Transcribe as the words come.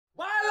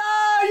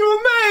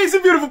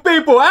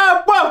people,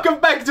 and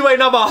welcome back to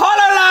another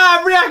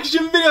HOLOLIVE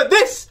reaction video.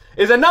 This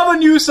is another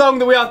new song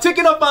that we are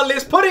ticking off our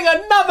list, putting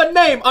another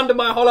name under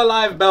my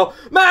HOLOLIVE belt.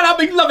 Man, I've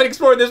been loving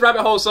exploring this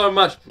rabbit hole so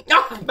much.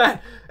 Ah, man.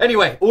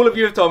 Anyway, all of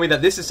you have told me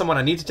that this is someone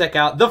I need to check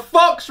out. The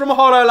Fox from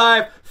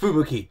HOLOLIVE,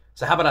 Fubuki.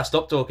 So how about I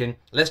stop talking?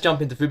 Let's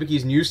jump into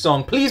Fubuki's new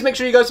song. Please make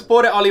sure you go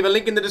support it. I'll leave a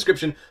link in the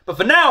description. But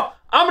for now,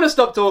 I'm going to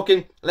stop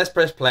talking. Let's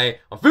press play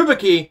on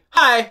Fubuki.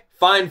 Hi,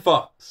 Fine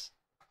Fox.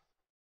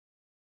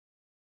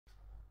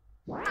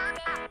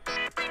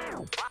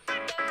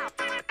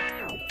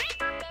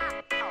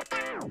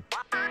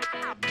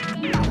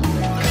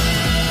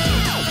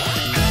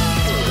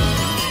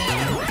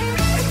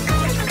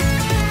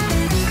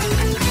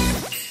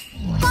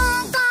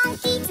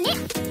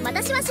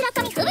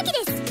 Shirakami Fubuki で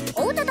す。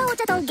お歌とお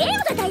茶とゲーム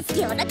が大好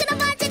きオタクの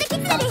バーチャルキツ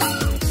ネで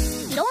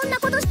す。いろんな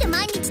ことして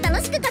毎日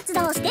楽しく活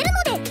動してる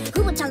ので、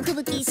ふぶちゃん、ふ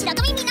ぶき、白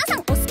神皆さん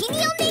お好き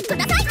に呼んでく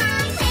ださい。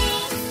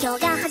今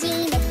日が初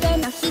めて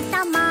の人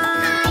も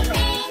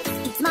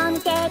いつも見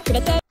てく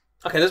れて。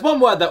Okay, there's one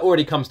word that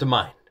already comes to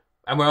mind,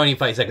 and we're only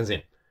 5 seconds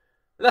in.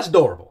 That's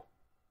adorable.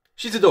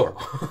 She's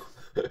adorable.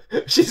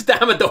 She's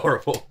damn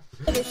adorable.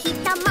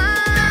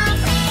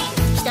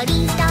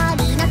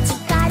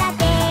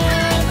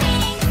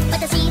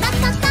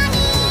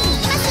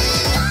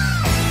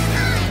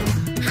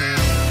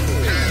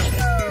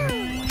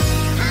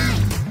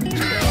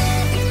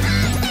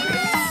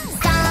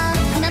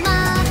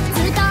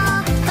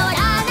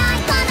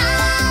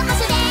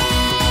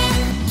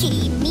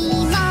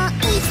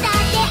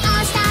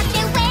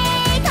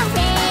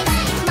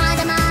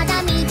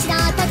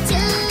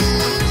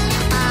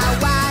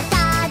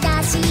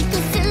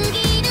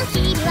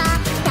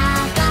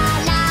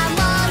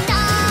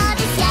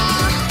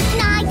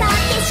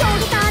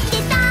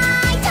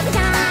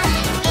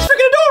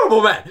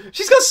 Man,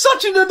 she's got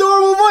such an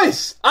adorable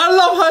voice. I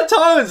love her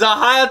tones, her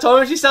higher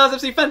tones. She sounds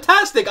absolutely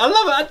fantastic. I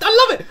love it.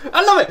 I love it.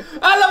 I love it.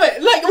 I love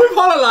it. Like with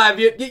HOLOLIVE,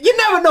 you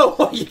never know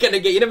what you're gonna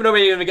get. You never know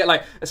when you're gonna get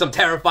like some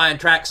terrifying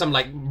track, some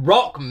like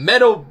rock,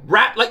 metal,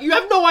 rap. Like you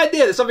have no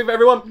idea. There's something for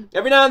everyone.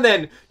 Every now and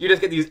then, you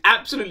just get these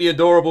absolutely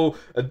adorable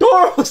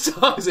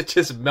songs that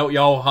just melt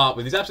your whole heart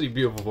with these absolutely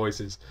beautiful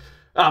voices.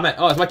 Oh man,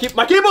 oh, my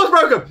keyboard's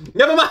broken.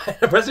 Never mind.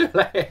 Press it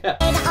play.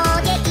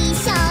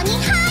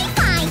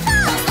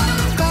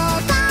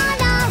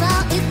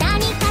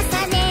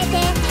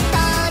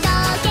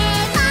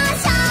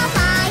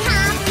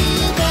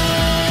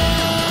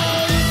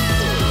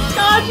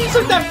 She's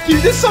so damn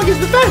cute. This song is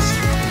the best.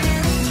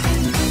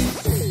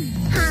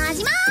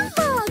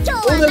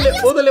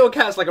 All the little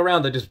cats like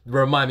around her just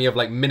remind me of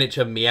like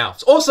miniature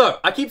meows. Also,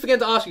 I keep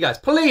forgetting to ask you guys,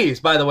 please,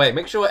 by the way,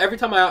 make sure every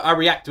time I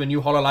react to a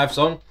new HOLOLIVE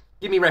song,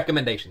 give me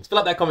recommendations. Fill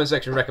up that comment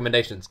section with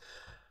recommendations.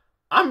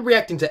 I'm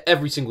reacting to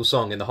every single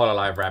song in the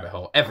HOLOLIVE rabbit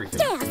hole.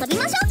 Everything.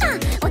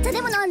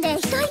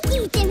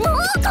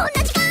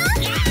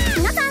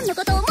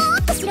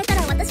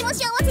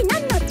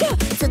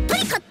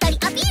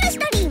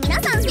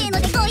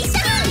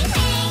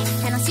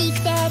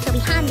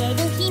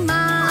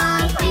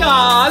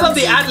 I love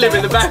the ad-lib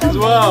in the back as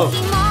well.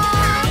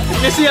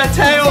 You see her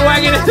tail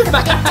wagging in the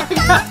back.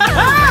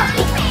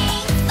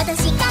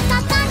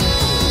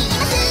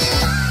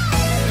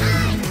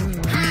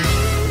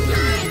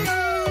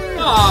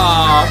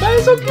 Aww, that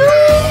is so cute.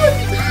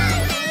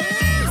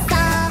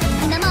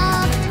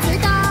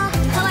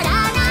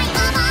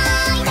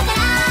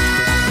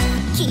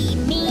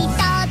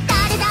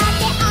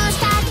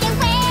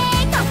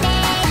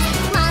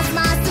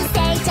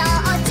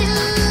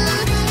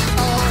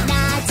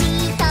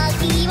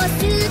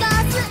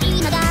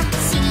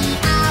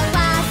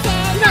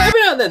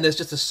 Then there's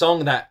just a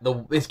song that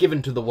is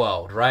given to the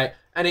world, right?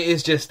 And it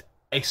is just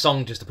a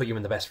song just to put you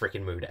in the best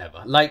freaking mood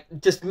ever. Like,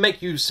 just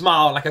make you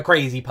smile like a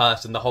crazy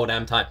person the whole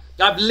damn time.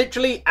 I've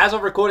literally, as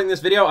of recording this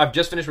video, I've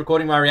just finished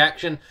recording my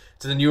reaction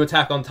to the new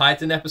Attack on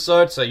Titan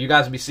episode, so you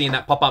guys will be seeing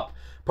that pop up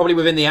probably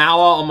within the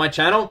hour on my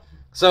channel.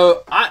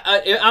 So,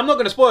 I'm not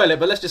going to spoil it,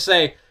 but let's just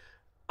say,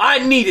 I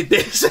needed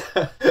this.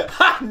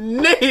 I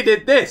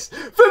needed this.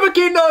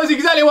 Fubuki knows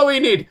exactly what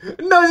we need.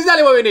 Knows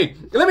exactly what we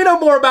need. Let me know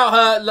more about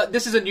her.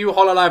 This is a new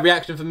HOLOLIVE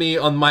reaction for me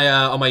on my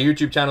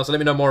YouTube channel, so let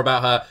me know more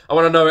about her. I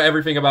want to know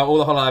everything about all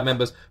the HOLOLIVE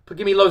members. But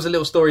give me loads of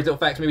little stories, little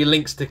facts, maybe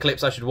links to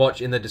clips I should watch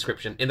in the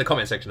description, in the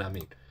comment section, I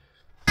mean.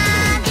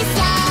 Playing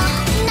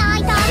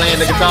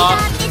the guitar.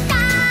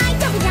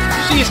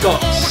 She's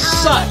got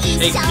such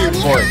a cute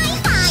voice.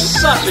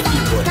 Such a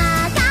cute voice.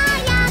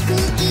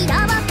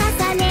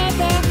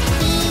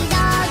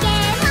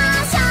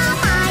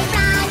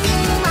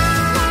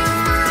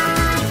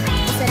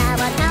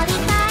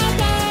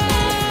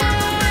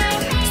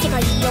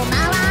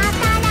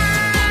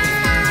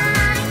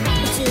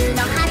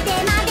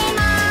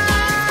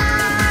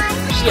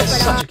 She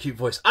has such a cute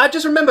voice. I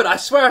just remembered, I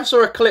swear I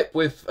saw a clip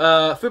with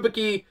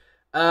Fubuki,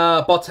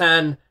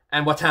 Botan,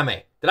 and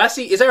Watame. Did I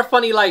see, is there a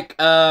funny like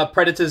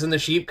Predators and the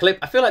Sheep clip?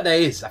 I feel like there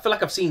is. I feel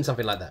like I've seen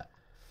something like that.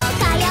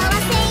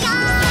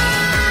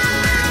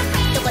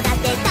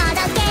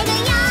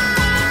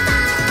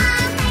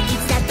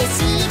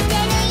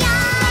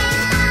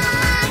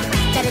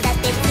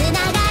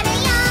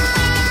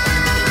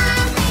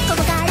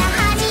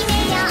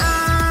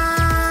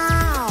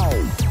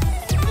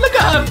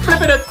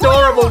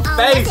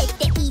 face.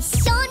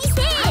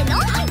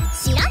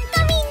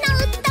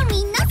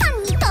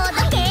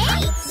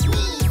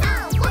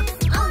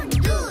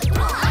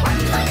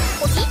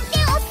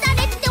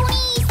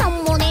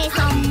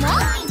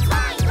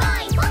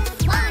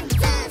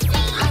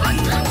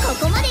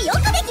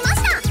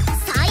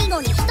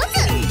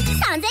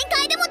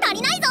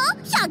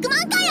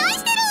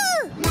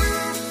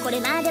 これ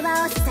までを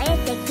支え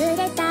てく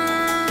れ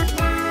た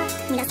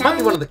皆さん Might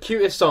be one of the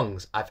cutest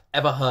songs I've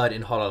ever heard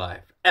in HOLOLIVE.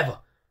 Ever.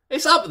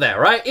 It's up there,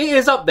 right? It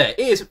is up there.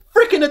 It is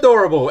freaking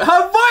adorable.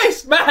 Her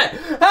voice, man!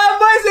 Her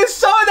voice is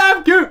so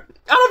damn cute!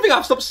 I don't think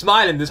I've stopped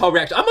smiling this whole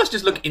reaction. I must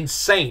just look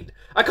insane.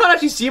 I can't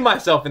actually see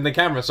myself in the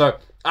camera, so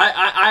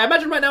I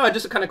imagine right now I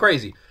just look kind of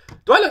crazy.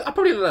 Do I look? I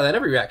probably look like that in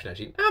every reaction,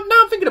 actually. Now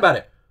I'm thinking about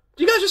it.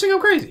 Do you guys just think I'm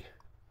crazy?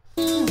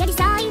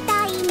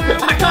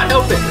 I can't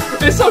help it.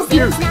 It's so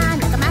cute.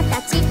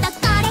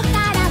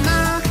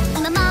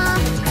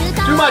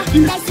 Too much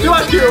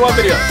cute in one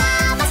video.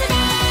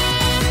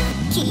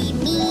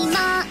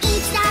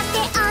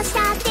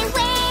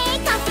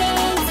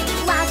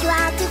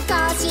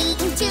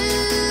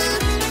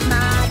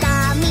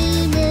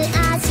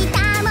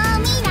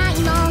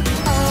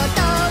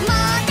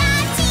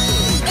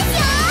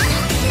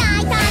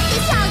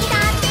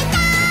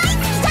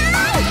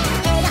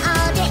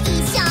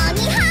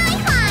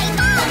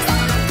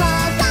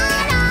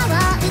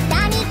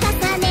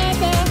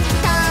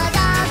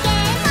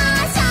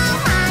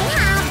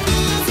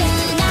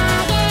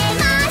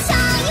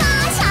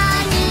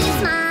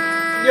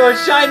 Your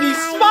shiny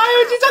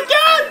smile, she's so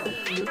cute!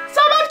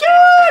 So much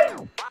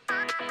cute!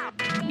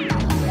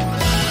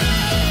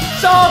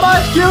 So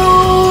much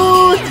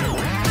cute!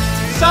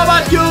 So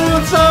much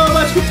cute! So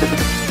much cute!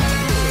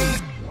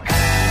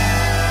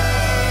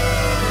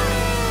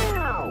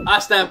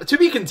 Stamp, to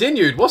be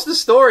continued. What's the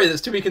story that's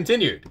to be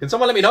continued? Can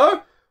someone let me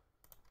know?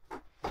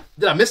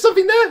 Did I miss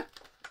something there?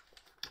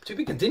 To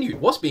be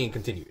continued. What's being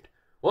continued?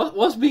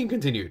 What's being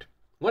continued?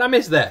 What I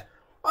missed there?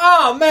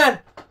 Oh man!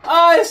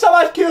 Oh, it's so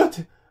much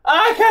cute!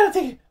 I can't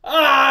think.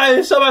 Ah,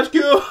 it's so much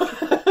cute. If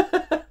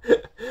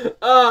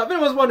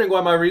anyone's wondering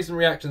why my recent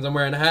reactions I'm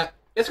wearing a hat,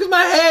 it's because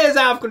my hair is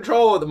out of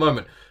control at the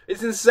moment.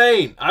 It's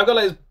insane. I've got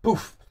like this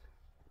poof.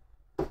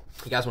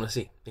 You guys want to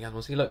see? You guys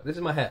want to see? Look, this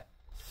is my hair.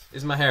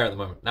 This is my hair at the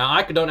moment. Now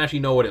I don't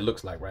actually know what it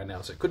looks like right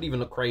now, so it could even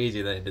look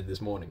crazier than it did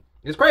this morning.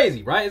 It's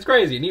crazy, right? It's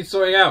crazy. It needs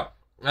sorting out.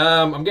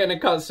 I'm getting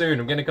it cut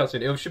soon.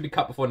 It should be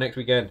cut before next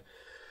weekend.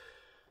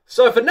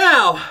 So for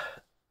now,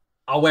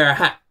 I'll wear a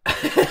hat.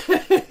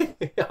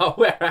 I'll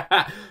wear a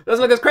hat.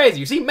 Doesn't look as crazy.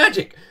 You see,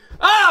 magic.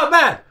 Oh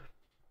man!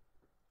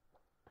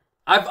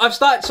 I've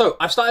started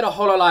a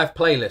HOLOLIVE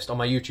playlist on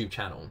my YouTube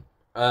channel,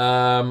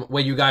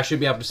 where you guys should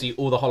be able to see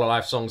all the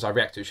HOLOLIVE songs I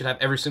react to. It should have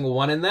every single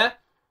one in there.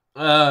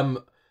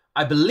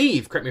 I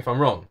believe, correct me if I'm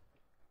wrong,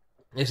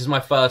 this is my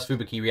first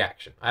Fubuki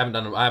reaction. I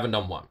haven't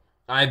done one.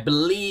 I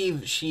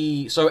believe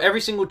so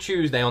every single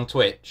Tuesday on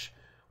Twitch,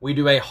 we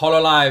do a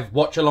HOLOLIVE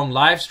watch-along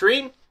live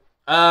stream,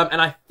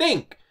 and I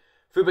think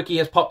Fubuki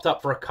has popped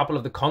up for a couple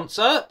of the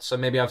concerts, so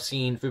maybe I've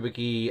seen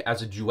Fubuki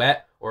as a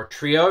duet or a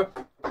trio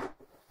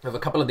with a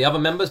couple of the other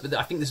members, but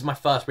I think this is my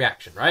first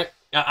reaction, right?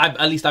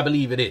 At least I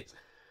believe it is.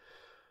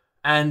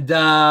 And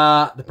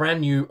the brand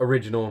new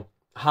original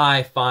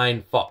Hi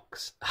Fine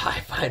Fox.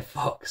 Hi Fine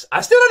Fox. I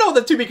still don't know what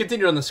the to be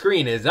continued on the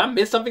screen is. Did I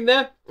miss something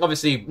there?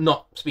 Obviously,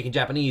 not speaking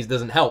Japanese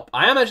doesn't help.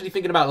 I am actually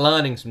thinking about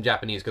learning some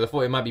Japanese because I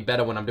thought it might be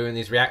better when I'm doing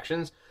these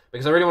reactions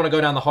because I really want to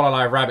go down the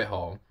HOLOLIVE rabbit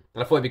hole.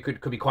 And I thought it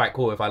could be quite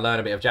cool if I learn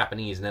a bit of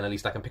Japanese and then at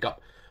least I can pick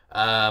up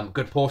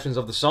good portions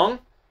of the song.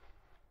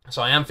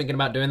 So I am thinking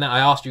about doing that. I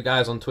asked you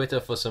guys on Twitter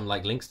for some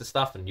like links to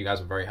stuff and you guys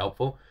were very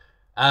helpful.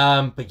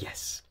 But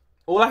yes,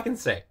 all I can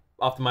say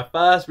after my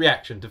first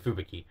reaction to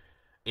Fubuki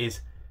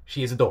is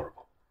she is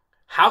adorable.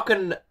 How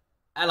can,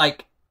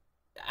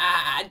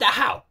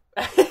 how?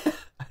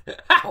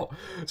 How?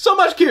 So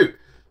much cute.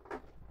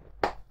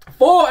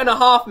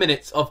 4.5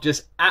 minutes of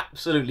just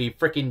absolutely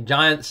freaking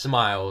giant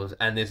smiles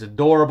and this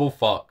adorable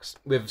fox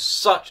with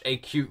such a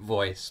cute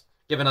voice,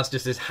 giving us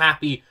just this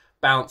happy,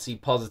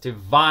 bouncy, positive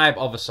vibe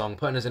of a song,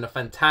 putting us in a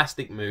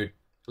fantastic mood.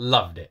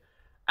 Loved it.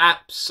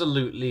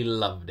 Absolutely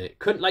loved it.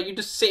 Couldn't, like, you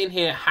just sitting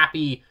here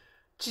happy.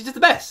 She's just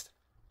the best.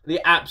 The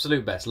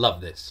absolute best.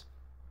 Love this.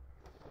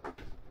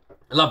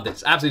 Love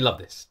this. Absolutely love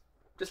this.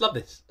 Just love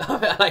this.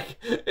 Like,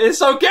 it's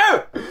so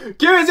cute.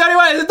 Cute is the only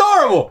way. It's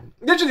adorable.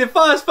 Literally, the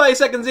first 30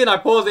 seconds in, I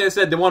paused it and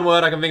said the one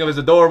word I can think of is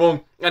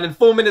adorable. And then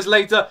 4 minutes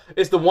later,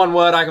 it's the one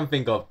word I can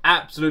think of.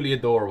 Absolutely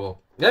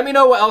adorable. Let me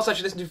know what else I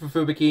should listen to from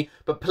Fubuki.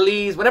 But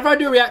please, whenever I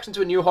do a reaction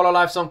to a new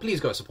HOLOLIVE song,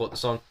 please go support the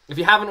song. If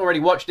you haven't already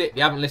watched it, if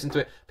you haven't listened to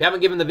it, if you haven't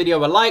given the video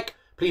a like,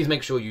 please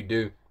make sure you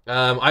do.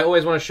 I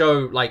always want to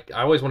show,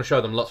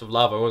 them lots of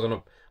love.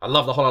 I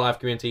love the HOLOLIVE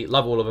community.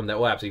 Love all of them. They're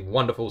all absolutely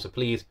wonderful. So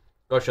please,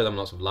 go show them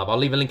lots of love. I'll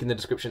leave a link in the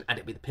description and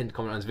it'll be the pinned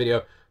comment on this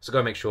video. So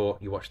go make sure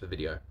you watch the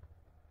video.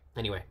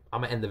 Anyway,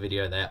 I'm going to end the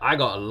video there. I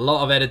got a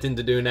lot of editing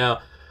to do now.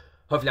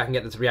 Hopefully I can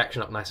get this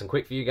reaction up nice and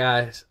quick for you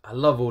guys. I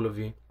love all of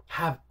you.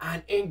 Have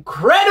an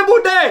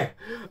incredible day.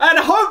 And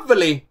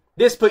hopefully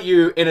this put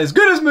you in as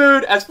good a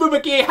mood as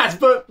Fubuki has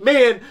put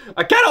me in.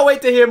 I cannot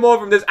wait to hear more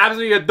from this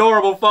absolutely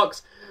adorable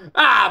fox.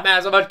 Ah,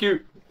 man, so much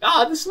cute.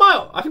 Ah, the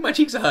smile. I think my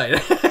cheeks are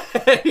hurting.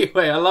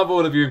 Anyway, I love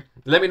all of you.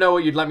 Let me know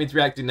what you'd like me to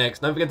react to next.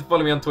 Don't forget to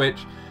follow me on Twitch.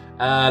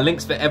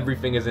 Links for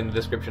everything is in the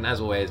description. As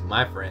always,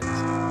 my friends,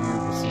 you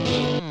will see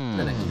you in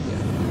the next video.